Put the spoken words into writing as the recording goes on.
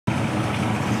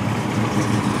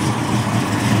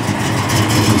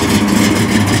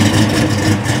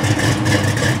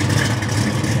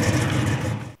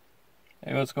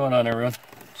Hey, what's going on, everyone?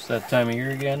 It's that time of year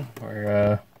again.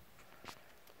 We're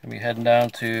gonna be heading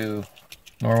down to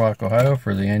Norwalk, Ohio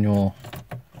for the annual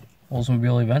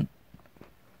Oldsmobile event.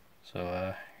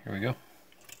 So here we go.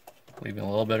 Leaving a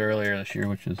little bit earlier this year,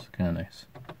 which is kind of nice.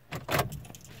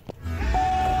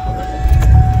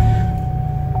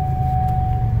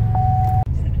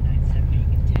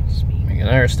 Making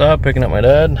another stop, picking up my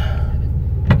dad.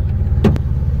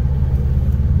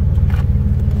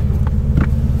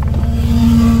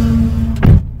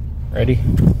 Ready?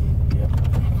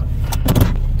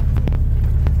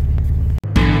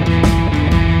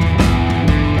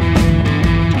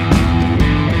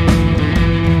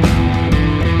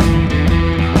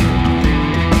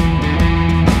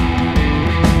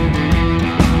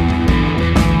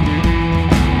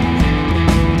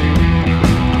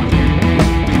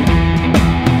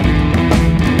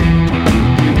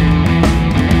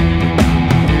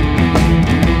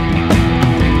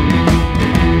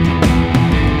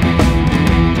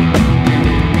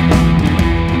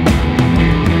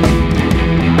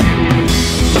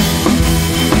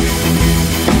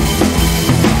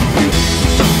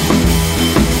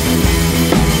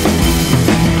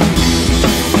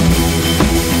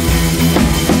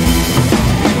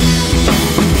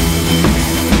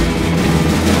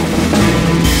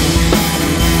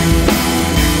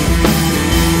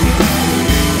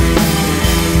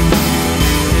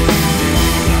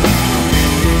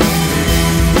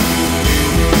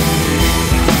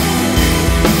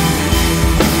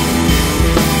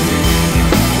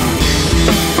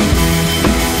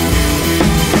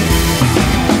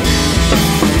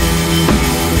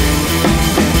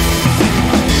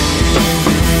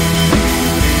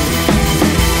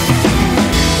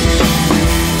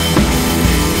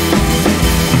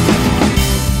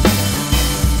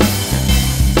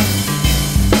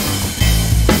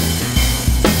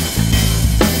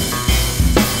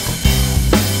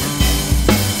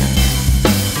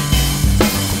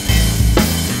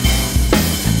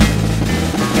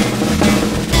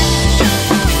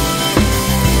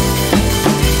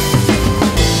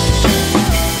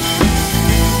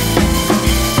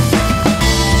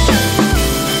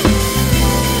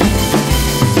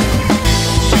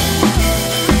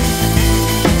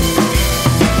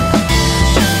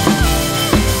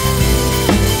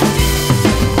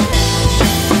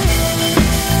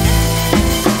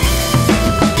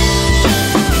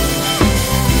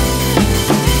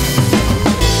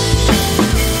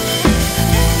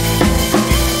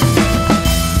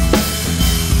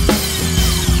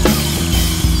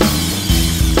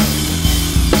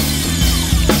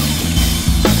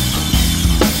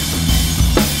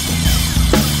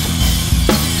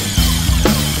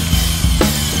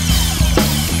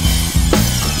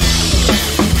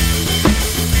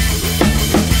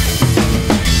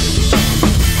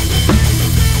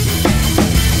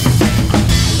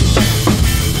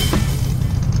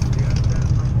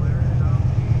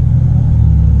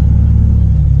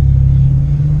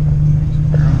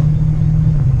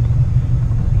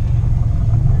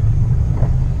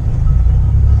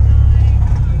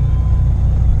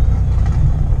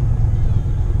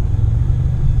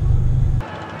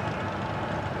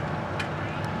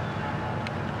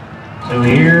 So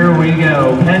here we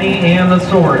go. Penny and the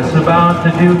Source about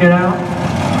to duke it out.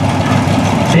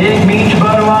 Big Beach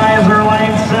Budweiser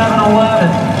Lane 711.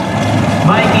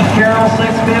 Mikey Carroll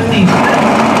 650.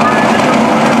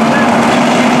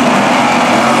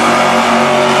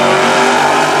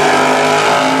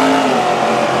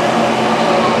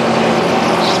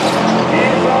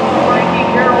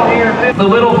 The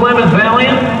Little Plymouth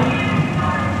Valiant.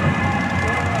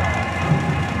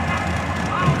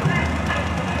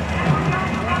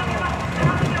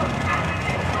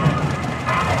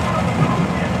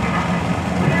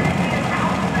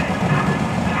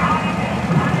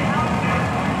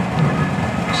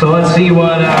 So let's see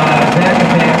what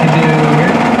Zacatec can do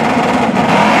here.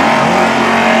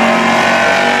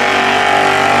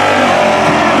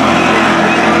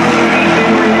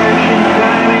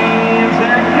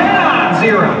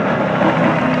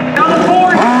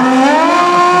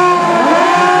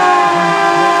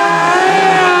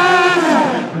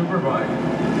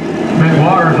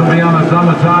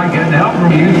 Side getting help from,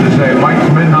 he used to say, Mike's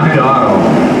Midnight Auto.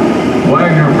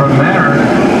 Wagner from there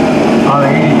on the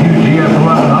 82 GS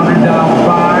 1100 down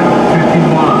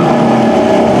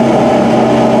 551.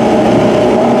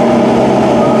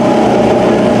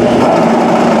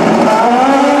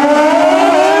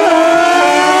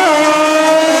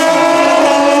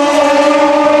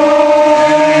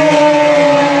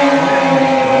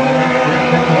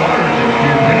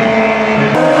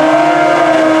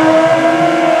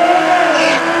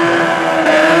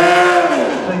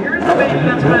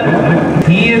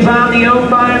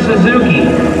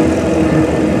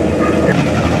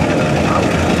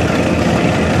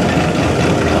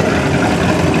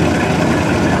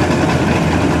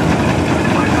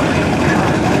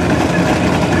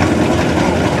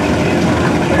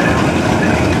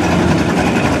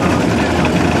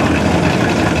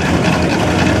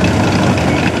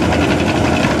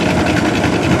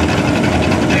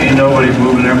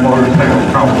 motorcycles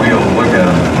front wheels. Look at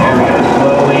them. Here we go,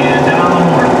 slowly and down the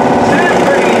horn.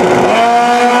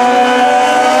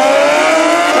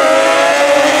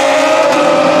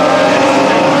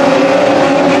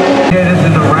 Okay, this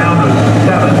is a round of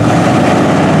 7.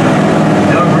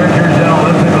 Doug Richards and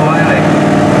Olympic Atlantic.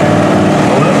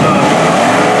 Alyssa.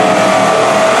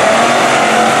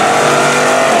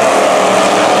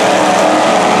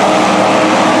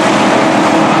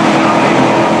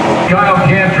 Kyle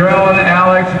Cantrell and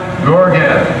Alex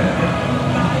Gorgas.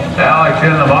 Alex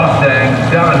in the Mustang,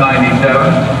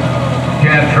 797.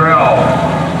 Cantrell,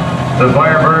 the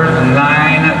Firebird,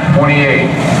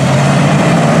 928.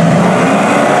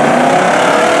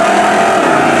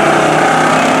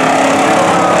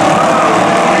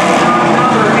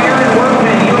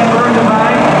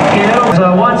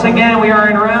 Once again, we are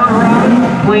in round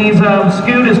robin. Please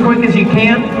scoot as quick as you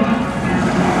can.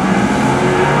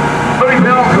 Buddy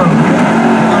Malcolm.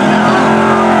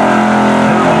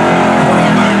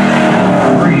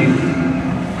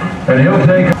 And he'll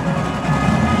take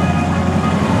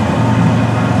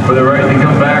for the right to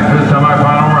come back to the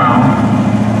semifinal round.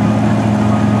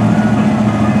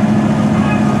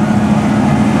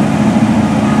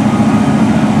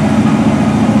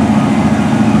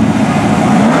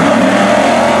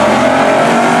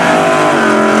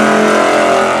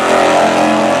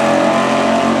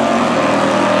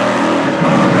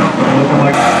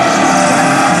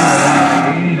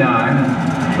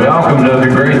 Malcolm does a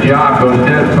great job, goes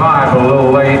dead 5, a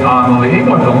little late on the lead. He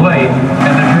wasn't late in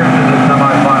the trip to the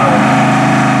semifinals.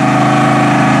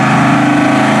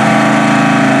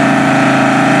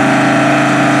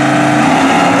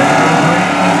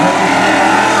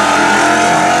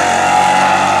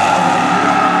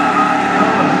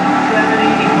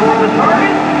 The target.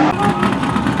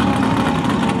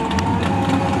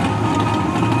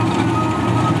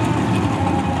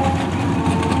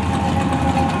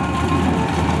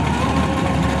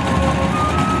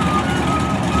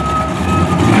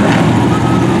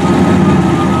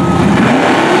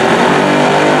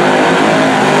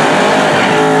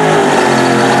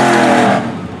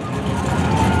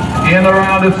 In the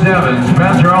round of 7,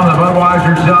 Spencer on the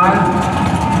Budweiser side.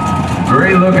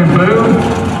 Great looking boo.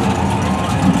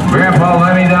 Grandpa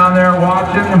Lemmy down there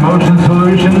watching. Motion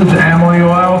Solutions, Emily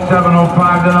Oil,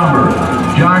 705 the number.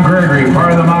 John Gregory,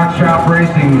 part of the Mox Shop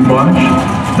Racing bunch.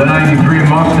 The 93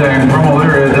 Mustang from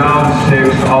Elyria down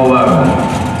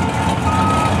 611.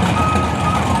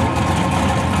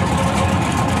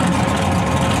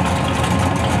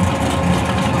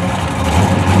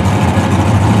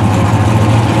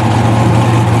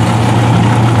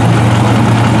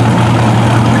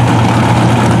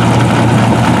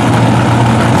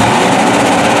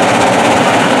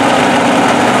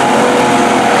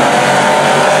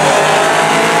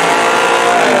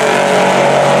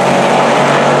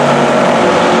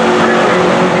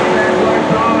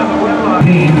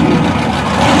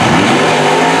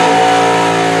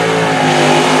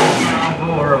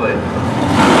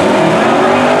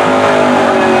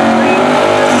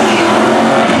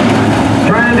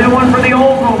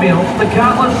 The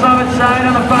Cutlass Summit side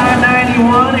on the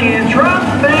 591 and Trump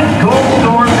and Cold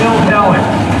Storm Bill Keller.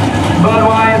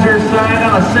 Budweiser side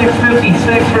on the 656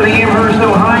 for the Amherst,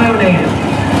 Ohio native.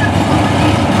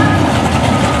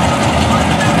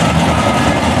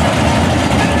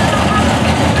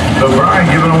 So Brian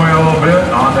giving away a little bit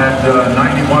on that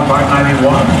 91 by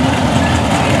 91.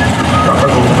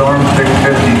 Tropical Storm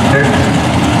 656.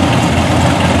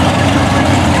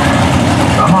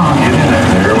 Come on, get in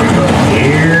there. There we go.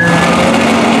 Here.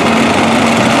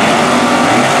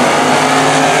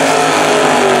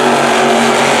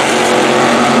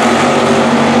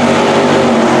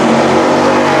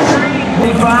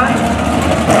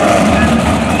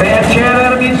 Bad chat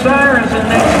out of Bucyrus, and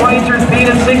next Schweitzer's beat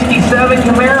a 67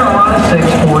 Camaro on a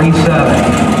 647.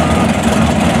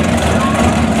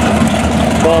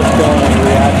 Ball's going to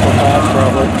react so fast,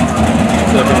 probably.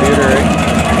 It's the computer, right?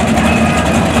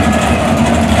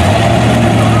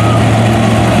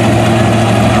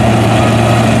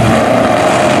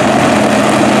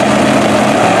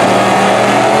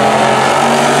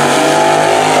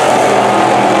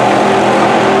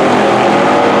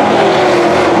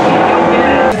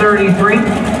 33.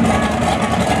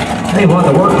 Hey, what,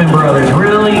 the Workman brothers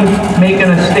really making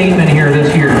a statement here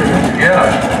this year.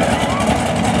 Yeah.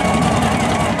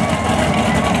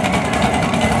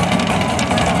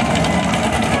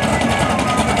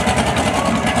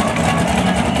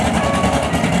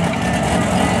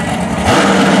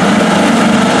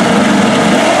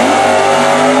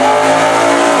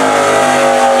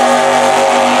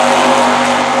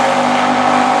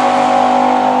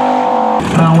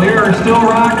 We are still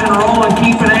rocking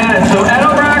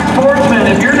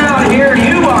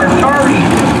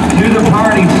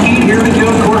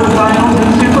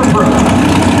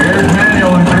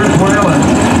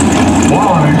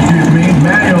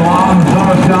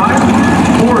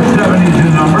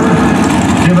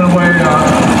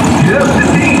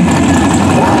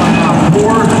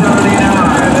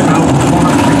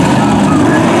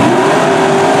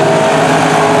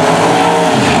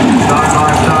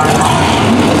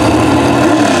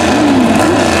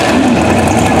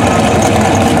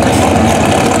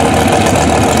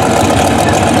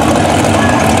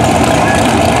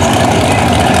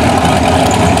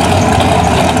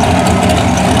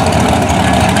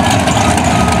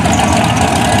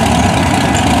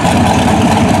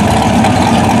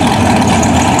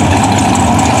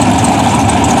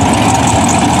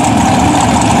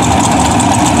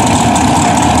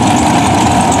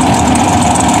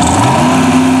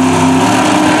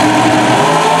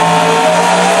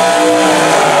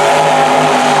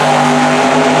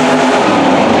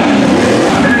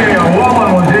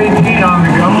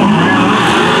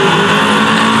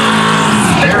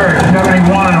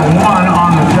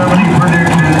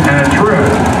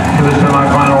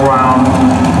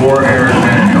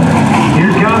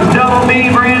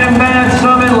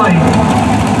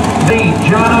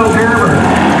Colorado Gerber.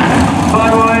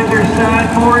 Budweiser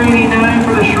side 489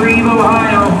 for the Shreve,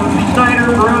 Ohio.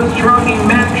 Snyder Bros Trucking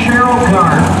Mac Sherrill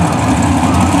car.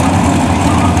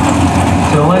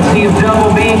 So let's see if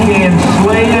Double B can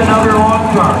slay another long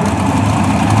car.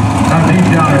 Now deep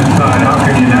down inside, how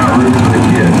can you not root for the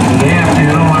kid? Yeah, you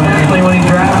know, especially when he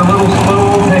drives a little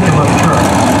slow pickup truck.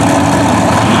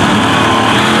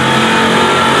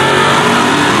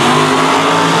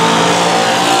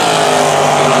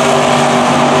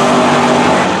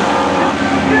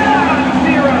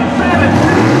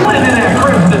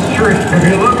 If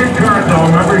you look at Kurt, though,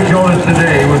 remember he showed us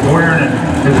today, he was wearing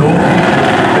his old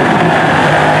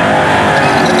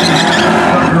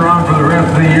stuck around for the rest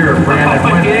of the year.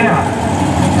 Yeah.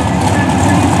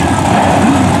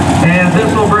 And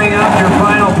this will bring up your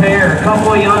final pair. A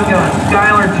couple of young guns,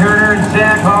 Skylar Turner and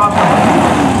Zach Hoffman.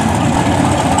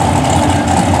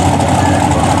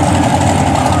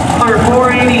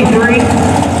 483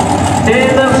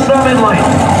 in the summit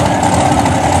lane.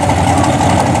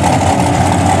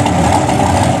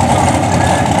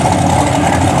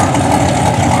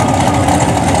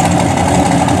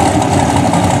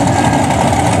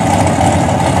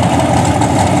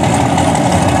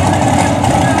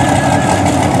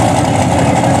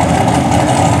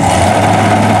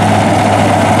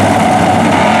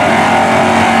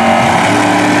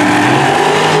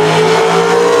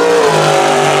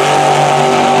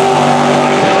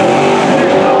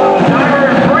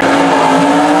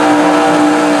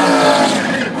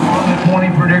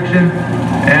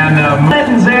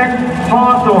 And Zach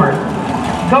Hawthorne.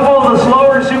 A couple of the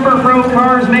slower Super Pro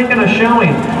cars making a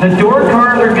showing. The door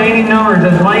cars are gaining numbers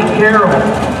as Mike Carroll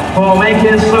will make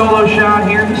his solo shot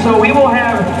here. So we will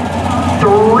have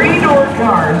 3 door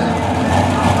cars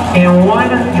and 1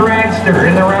 dragster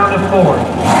in the round of 4.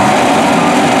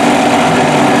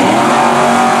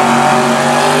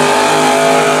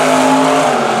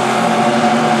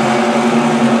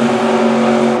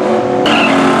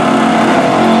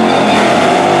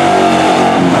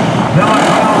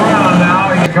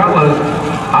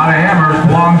 Out of Hammers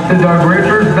belongs to Doug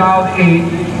Richards, dialed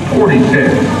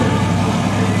 846.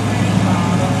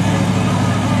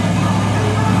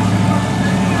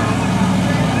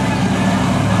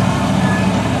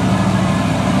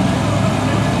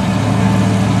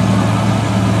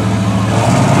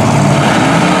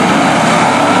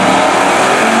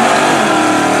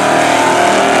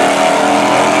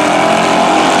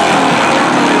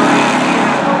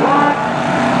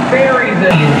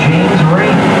 And James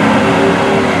Ray.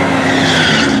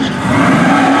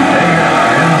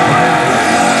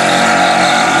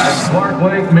 Clark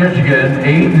Lake, Michigan,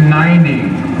 890.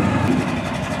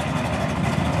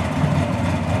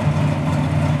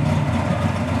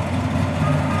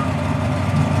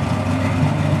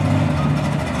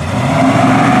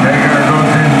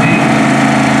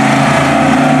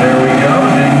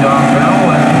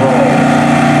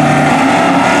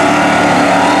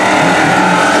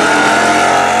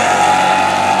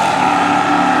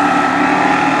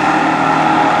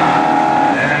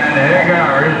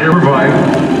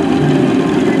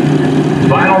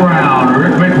 Final round,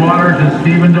 Rick McWaters and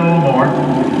Stephen Dollamore.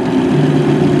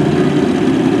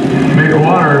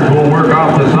 McWaters will work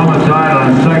off the summit side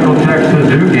on Cyclotech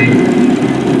Suzuki.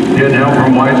 Getting help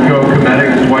from Weisco,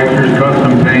 Comedic, Schweitzer's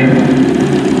Custom Paint.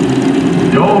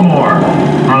 Dollamore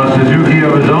on a Suzuki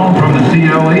of his own from the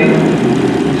CLE.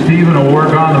 Stephen will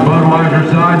work on the Budweiser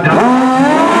side.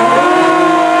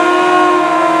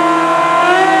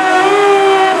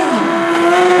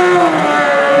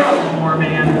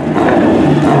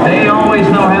 They always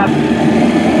know how.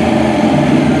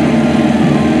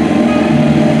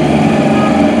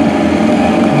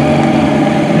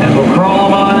 And we'll crawl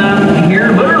them on here,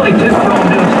 literally tiptoe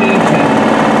into a stage change.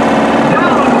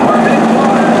 Down for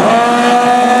McWaters.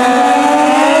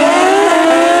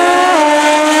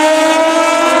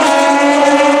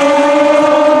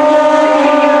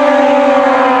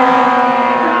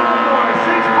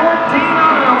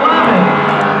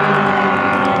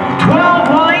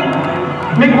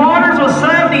 McWaters was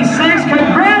 76.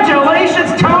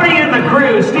 Congratulations, Tony and the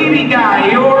crew. Stevie Guy,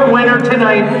 your winner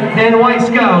tonight in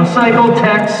Weisco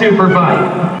Cyclotech Superbike.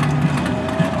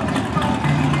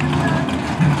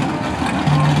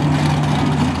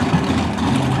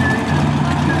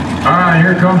 All right,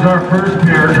 here comes our first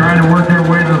pair trying to work their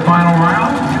way to the final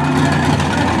round.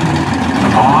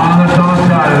 On the south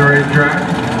side of the racetrack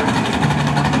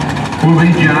will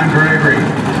be John Gregory.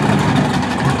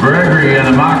 Gregory and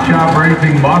the Mock Shop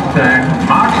Racing Mustang.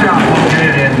 Mock Shop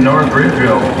located in North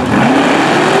Ridgeville.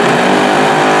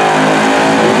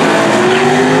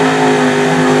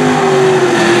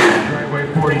 Driveway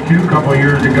 42 42 a couple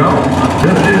years ago.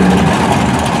 This is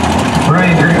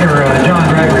John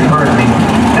Gregory, pardon me.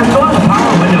 It's still has the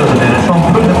power windows in it, so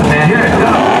I'm putting it in that. Yeah, it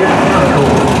does. Yeah, it's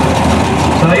cool.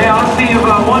 So yeah, let's see if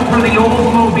one for the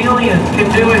Oldsmobilians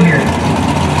can do it here.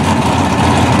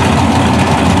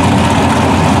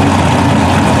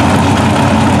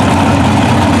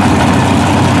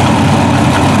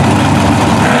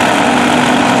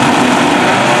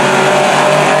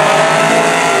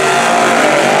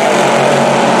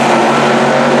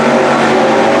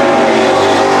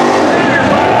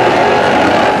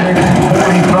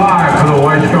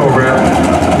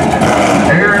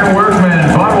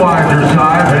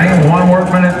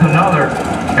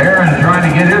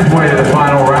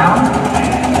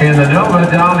 In the Nova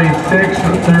Dolly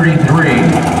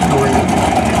 633.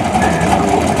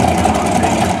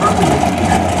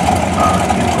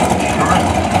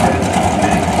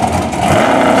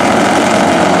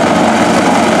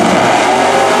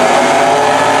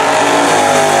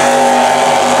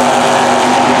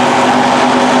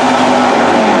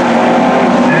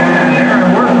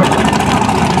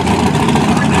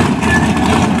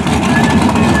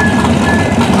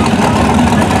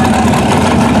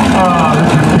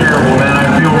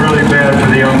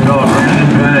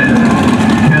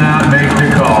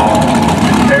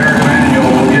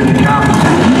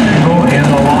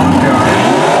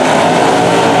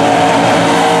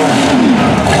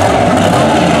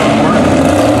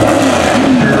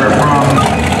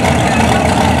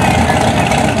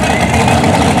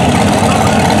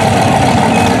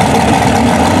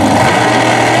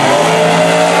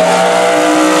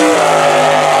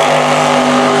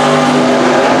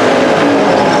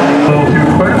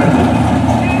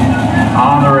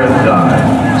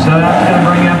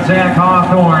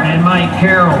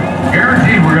 Carroll.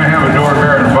 Guaranteed we're going to have a door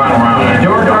guard in the final round. Yeah,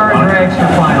 door guard drags for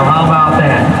final. How about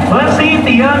that? Let's see if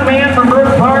the young man from Brook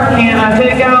Park can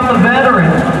take out the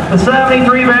veteran. The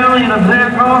 73 Valiant of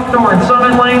Zach Hawthorne,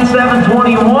 Summit Lane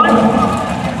 721.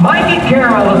 Mikey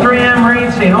Carroll, the 3M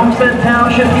Racing, Homestead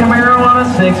Township Camaro on a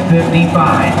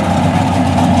 655.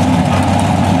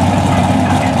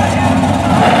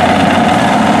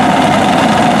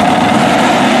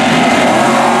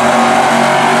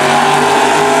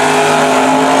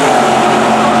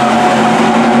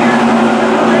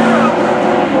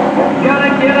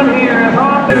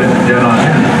 Dead on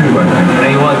his too, I think. Tell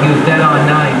you what, he was dead on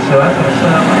 9, so that's what's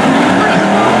up.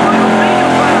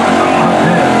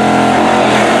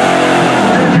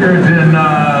 Richards in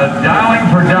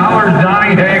Dialing for Dollars,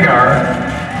 Donnie Hagar.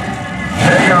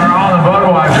 Hagar on the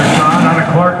Budweiser side out of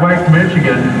Clark Lake,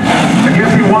 Michigan. I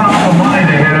guess he won all the money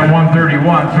they had at 131,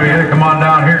 so he had to come on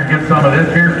down here and get some of this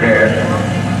here cash.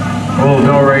 A little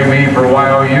do-re-mi for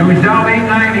YOU. He's down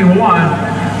 891.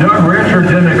 Doug Richards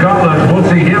in the Cutlass. We'll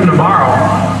see him tomorrow.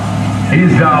 He's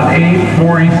down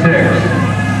 846.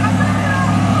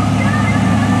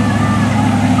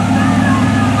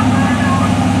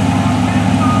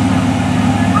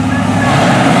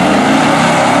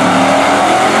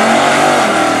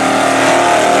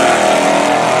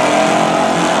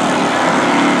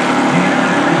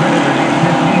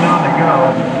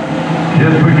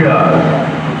 Just because.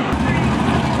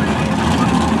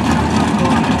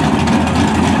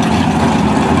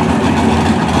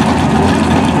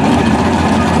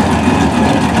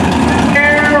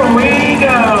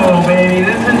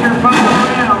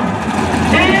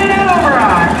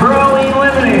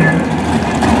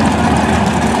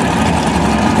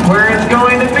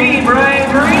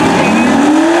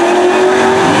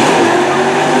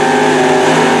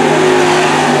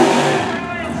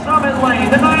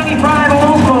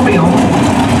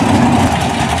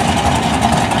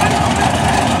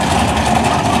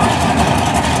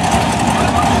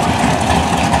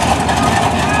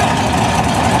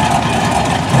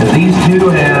 These two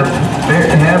have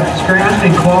scratched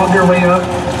and clawed their way up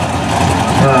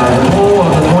the whole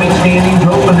of the point standings,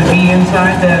 hoping to be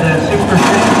inside that Super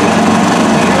 6.